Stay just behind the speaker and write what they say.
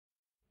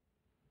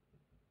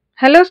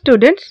Hello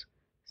students,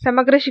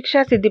 Samagra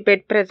Shiksha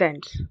Siddipet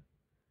presents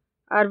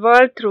Our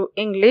World Through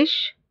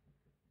English,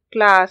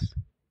 Class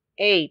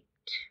 8,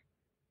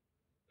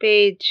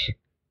 page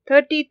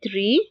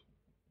 33,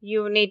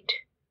 Unit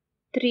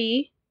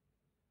 3,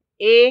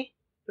 A.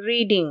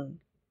 Reading.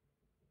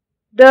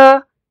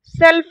 The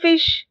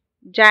Selfish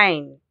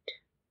Giant,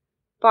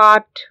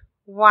 Part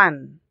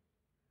 1.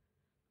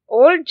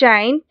 Old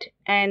Giant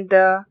and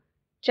the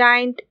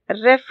Giant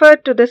refer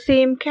to the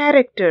same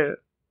character.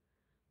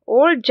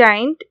 Old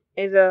Giant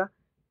is a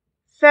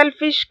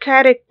selfish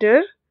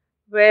character,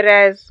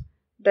 whereas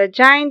the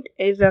giant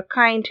is a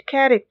kind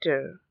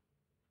character.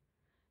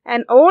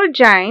 An old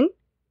giant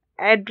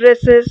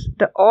addresses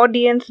the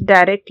audience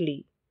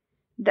directly.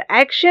 The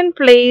action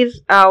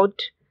plays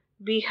out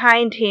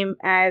behind him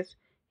as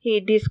he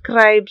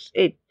describes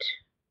it.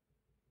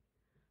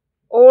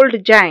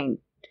 Old Giant.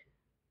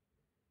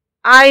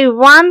 I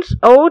once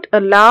owned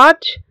a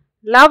large,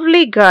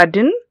 lovely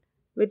garden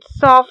with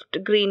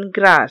soft green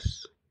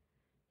grass.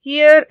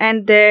 Here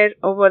and there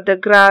over the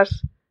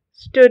grass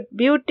stood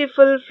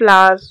beautiful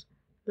flowers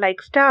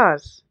like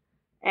stars,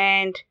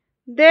 and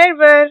there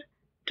were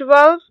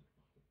 12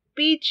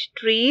 peach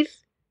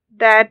trees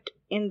that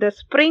in the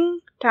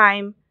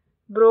springtime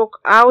broke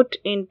out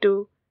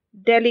into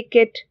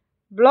delicate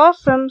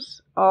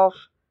blossoms of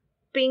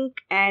pink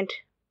and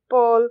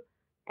pearl,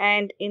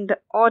 and in the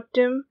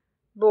autumn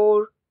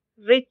bore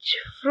rich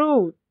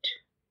fruit.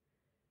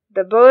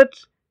 The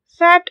birds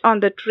sat on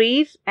the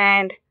trees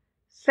and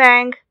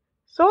sang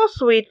so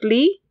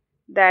sweetly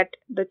that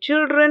the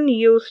children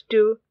used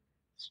to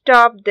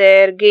stop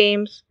their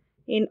games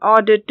in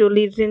order to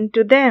listen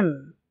to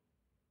them.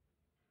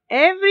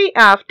 Every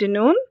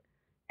afternoon,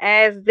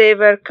 as they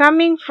were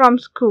coming from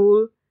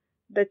school,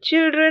 the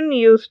children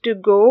used to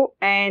go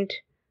and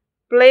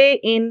play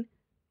in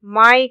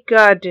my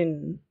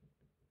garden.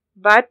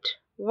 But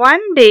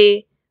one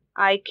day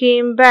I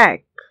came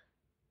back.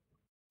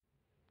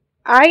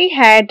 I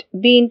had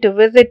been to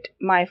visit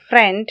my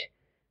friend,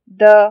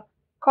 the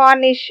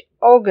Cornish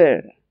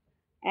ogre,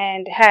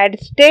 and had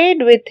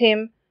stayed with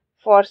him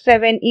for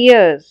 7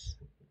 years.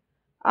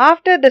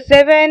 After the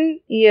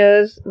 7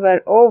 years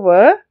were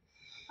over,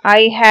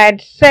 I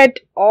had said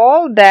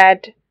all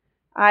that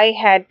I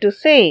had to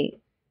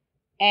say,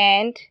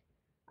 and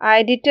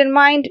I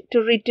determined to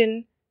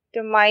return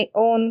to my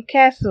own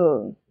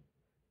castle.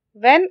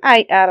 When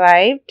I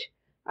arrived,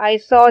 I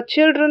saw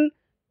children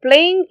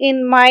playing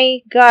in my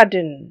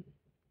garden.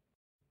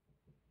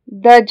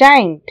 The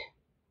giant.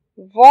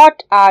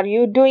 What are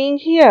you doing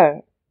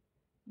here?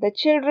 The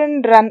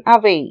children run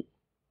away.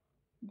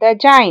 The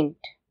giant.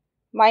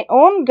 My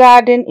own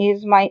garden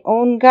is my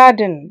own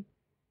garden.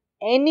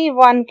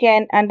 Anyone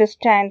can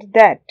understand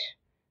that,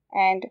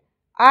 and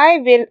I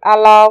will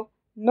allow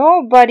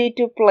nobody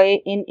to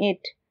play in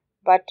it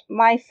but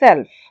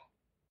myself.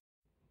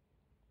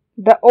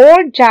 The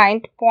old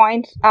giant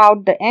points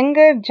out the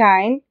younger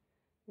giant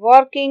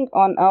working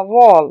on a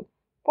wall,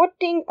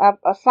 putting up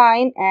a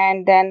sign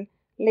and then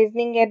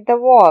listening at the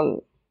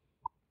wall.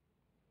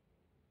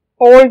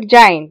 Old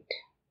Giant.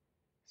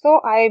 So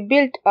I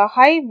built a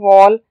high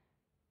wall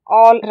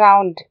all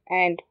round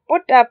and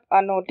put up a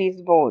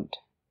notice board.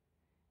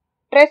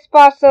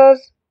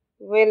 Trespassers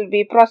will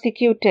be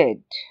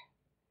prosecuted.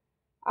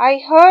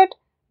 I heard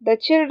the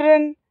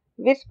children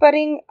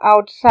whispering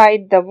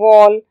outside the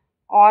wall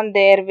on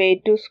their way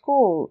to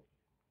school.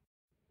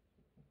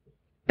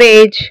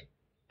 Page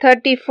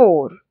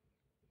 34.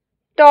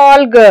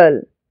 Tall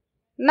girl.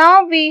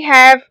 Now we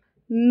have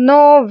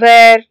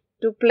nowhere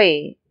to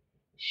play.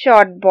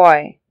 Short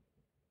boy.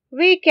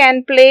 We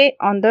can play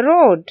on the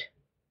road.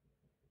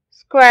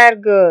 Square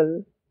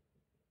girl.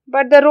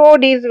 But the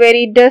road is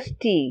very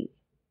dusty.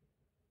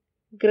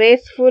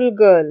 Graceful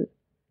girl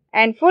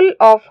and full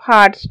of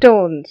hard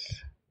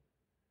stones.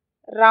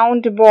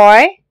 Round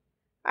boy.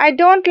 I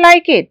don't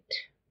like it.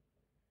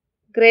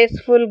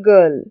 Graceful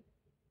girl.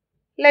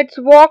 Let's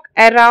walk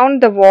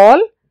around the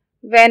wall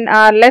when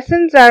our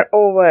lessons are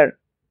over.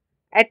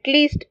 At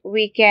least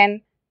we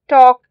can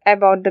talk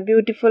about the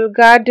beautiful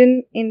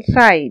garden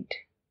inside.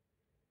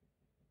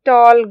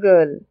 Tall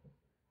girl.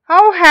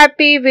 How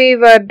happy we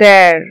were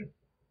there.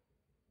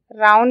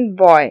 Round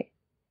boy.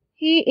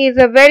 He is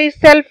a very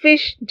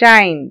selfish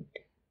giant.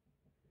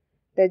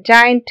 The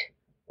giant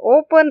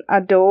opens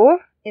a door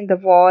in the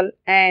wall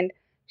and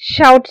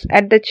shouts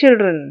at the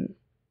children.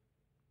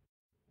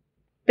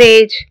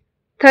 Page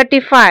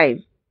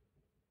 35.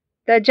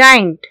 The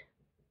giant.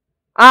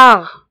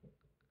 Ah!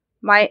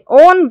 My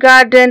own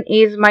garden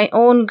is my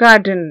own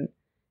garden.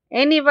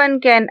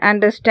 Anyone can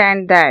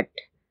understand that,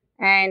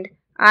 and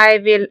I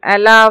will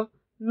allow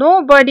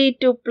nobody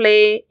to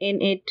play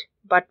in it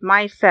but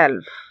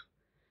myself.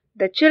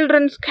 The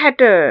children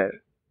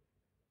scatter.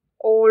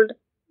 Old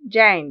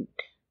Giant.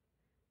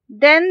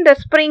 Then the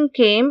spring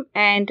came,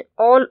 and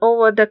all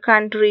over the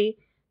country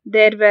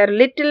there were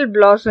little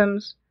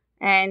blossoms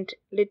and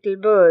little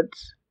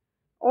birds.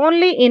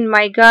 Only in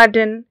my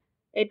garden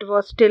it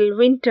was still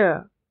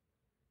winter.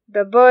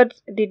 The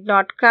birds did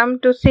not come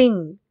to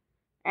sing,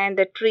 and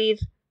the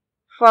trees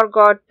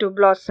forgot to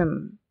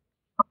blossom.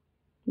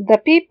 The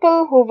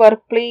people who were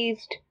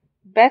pleased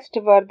best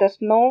were the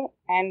snow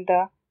and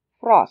the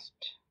frost.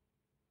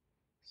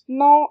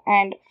 Snow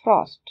and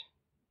frost.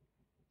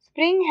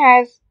 Spring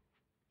has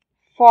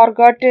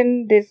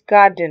forgotten this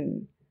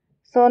garden,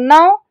 so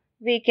now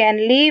we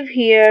can live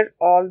here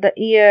all the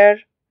year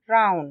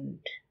round.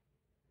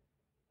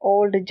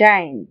 Old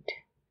Giant.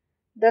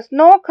 The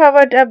snow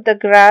covered up the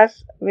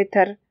grass with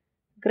her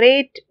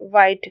great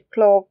white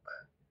cloak,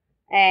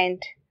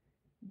 and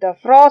the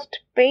frost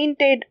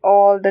painted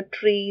all the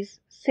trees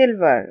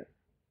silver.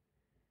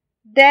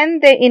 Then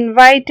they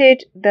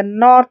invited the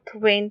north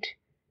wind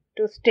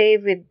to stay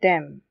with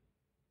them.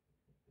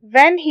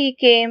 When he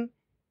came,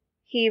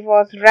 he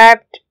was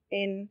wrapped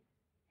in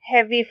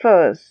heavy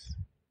furs.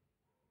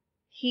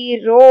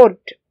 He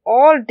roared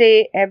all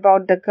day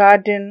about the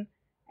garden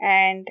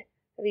and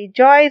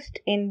rejoiced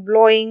in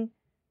blowing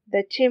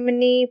the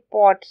chimney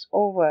pots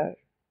over.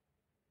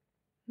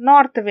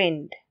 North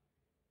Wind.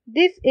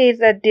 This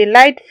is a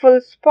delightful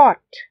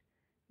spot.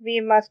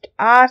 We must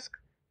ask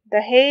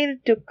the hail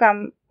to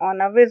come on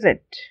a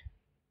visit.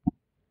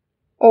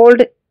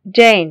 Old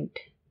Giant.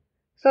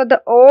 So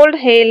the old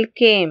hail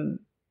came.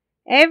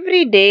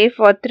 Every day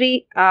for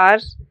 3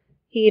 hours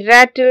he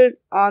rattled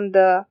on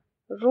the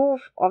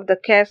roof of the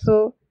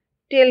castle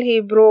till he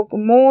broke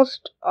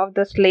most of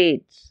the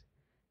slates,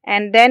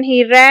 and then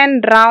he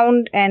ran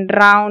round and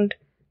round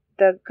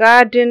the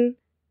garden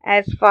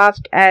as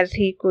fast as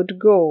he could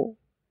go.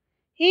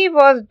 He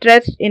was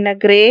dressed in a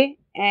grey,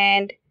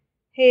 and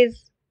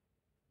his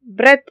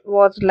breath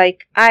was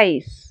like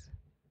ice.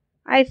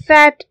 I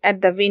sat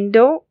at the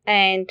window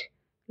and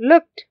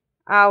looked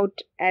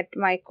out at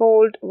my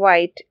cold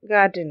white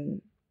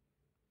garden.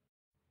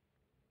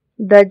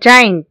 The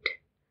Giant.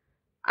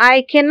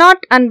 I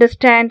cannot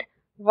understand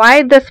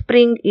why the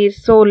spring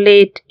is so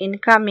late in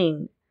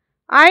coming.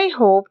 I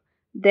hope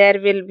there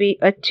will be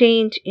a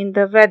change in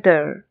the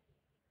weather.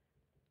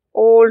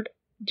 Old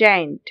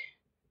Giant.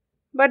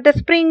 But the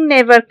spring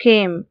never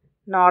came,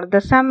 nor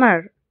the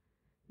summer.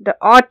 The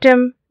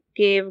autumn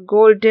gave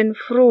golden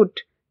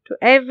fruit to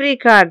every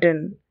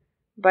garden,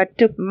 but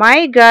to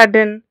my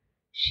garden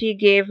she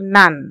gave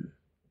none.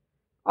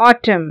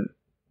 Autumn.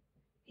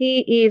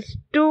 He is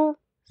too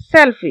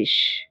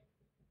selfish.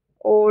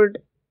 Old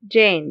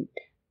Giant.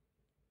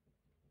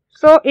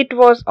 So it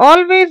was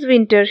always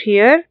winter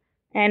here,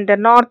 and the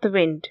north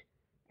wind,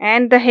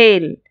 and the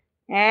hail,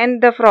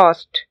 and the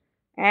frost,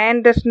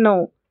 and the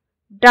snow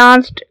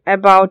danced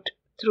about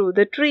through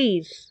the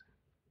trees.